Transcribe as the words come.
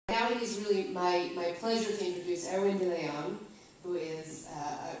it is really my pleasure to introduce Erwin De Leon, who is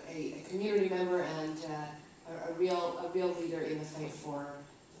a community member and a real leader in the fight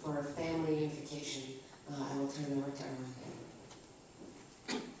for family unification. I will turn it over to Erwin.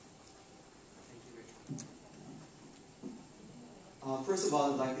 First of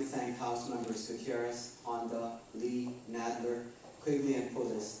all, I'd like to thank House members Gutierrez, Honda, Lee, Nadler, Quigley, and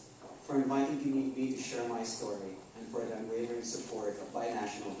Pulis for inviting me to share my story and for their unwavering support of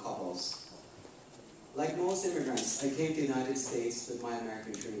binational couples. Like most immigrants, I came to the United States with my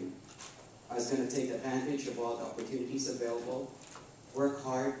American dream. I was going to take advantage of all the opportunities available, work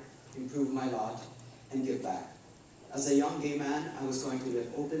hard, improve my lot, and give back. As a young gay man, I was going to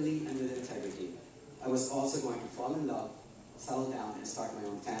live openly and with integrity. I was also going to fall in love, settle down, and start my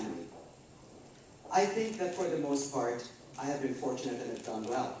own family. I think that for the most part, I have been fortunate and have done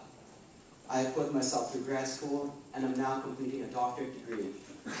well. I have put myself through grad school, and I'm now completing a doctorate degree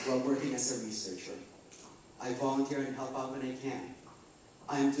while working as a researcher. I volunteer and help out when I can.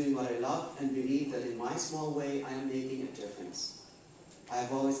 I am doing what I love and believe that in my small way, I am making a difference. I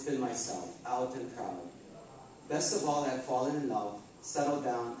have always been myself, out and proud. Best of all, I have fallen in love, settled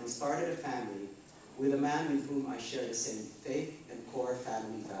down, and started a family with a man with whom I share the same faith and core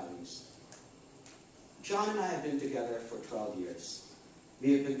family values. John and I have been together for 12 years.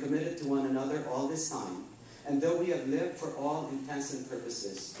 We have been committed to one another all this time, and though we have lived for all intents and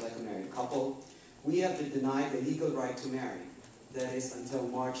purposes like a married couple, we have been denied the legal right to marry. That is until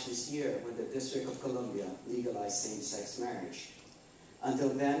March this year, when the District of Columbia legalized same-sex marriage. Until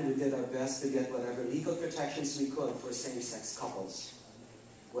then, we did our best to get whatever legal protections we could for same-sex couples.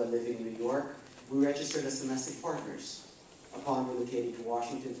 While living in New York, we registered as domestic partners. Upon relocating to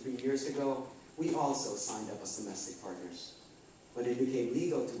Washington 3 years ago, we also signed up as domestic partners. When it became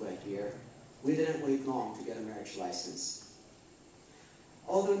legal to wed here, we didn't wait long to get a marriage license.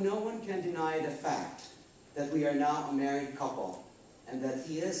 Although no one can deny the fact that we are now a married couple and that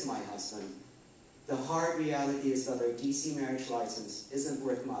he is my husband, the hard reality is that our DC marriage license isn't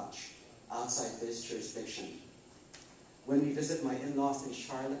worth much outside this jurisdiction. When we visit my in-laws in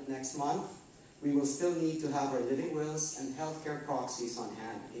Charlotte next month, we will still need to have our living wills and healthcare proxies on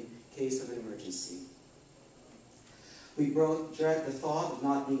hand in case of an emergency. We both dread the thought of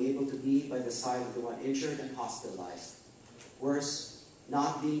not being able to be by the side of the one injured and hospitalized. Worse,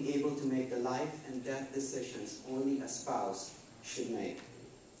 not being able to make the life and death decisions only a spouse should make.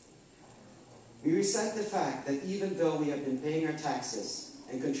 We resent the fact that even though we have been paying our taxes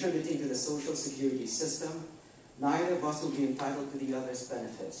and contributing to the Social Security system, neither of us will be entitled to the other's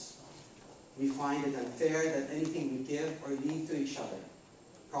benefits. We find it unfair that anything we give or leave to each other,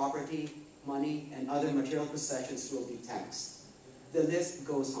 property, money, and other material possessions, will be taxed. The list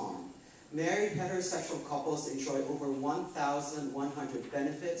goes on. Married heterosexual couples enjoy over 1,100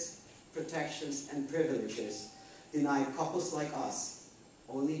 benefits, protections, and privileges denied couples like us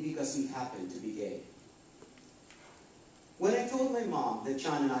only because we happen to be gay. When I told my mom that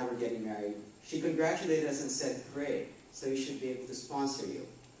John and I were getting married, she congratulated us and said, "Great, so we should be able to sponsor you."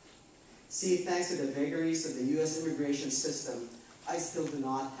 See, thanks to the vagaries of the U.S. immigration system, I still do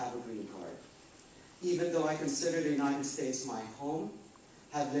not have a green card. Even though I consider the United States my home,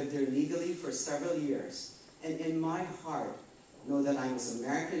 have lived here legally for several years, and in my heart know that I'm as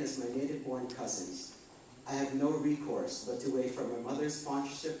American as my native-born cousins, I have no recourse but to wait for my mother's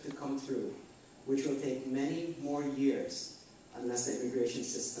sponsorship to come through, which will take many more years unless the immigration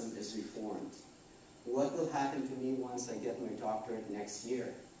system is reformed. What will happen to me once I get my doctorate next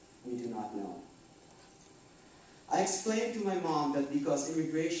year? We do not know. I explained to my mom that because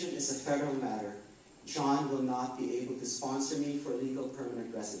immigration is a federal matter, John will not be able to sponsor me for legal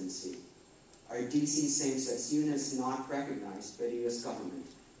permanent residency. Our DC same-sex union is not recognized by the U.S. government.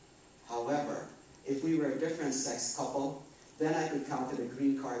 However, if we were a different sex couple, then I could count a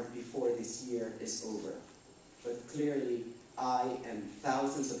green card before this year is over. But clearly, I and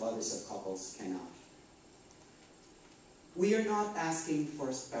thousands of others of couples cannot. We are not asking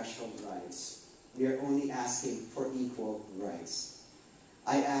for special rights. We are only asking for equal rights.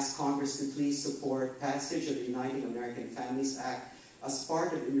 I ask Congress to please support passage of the Uniting American Families Act as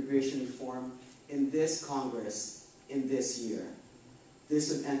part of immigration reform in this Congress in this year. This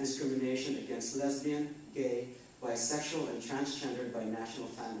would end discrimination against lesbian, gay, bisexual, and transgender binational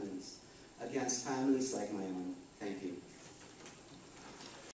families, against families like my own. Thank you.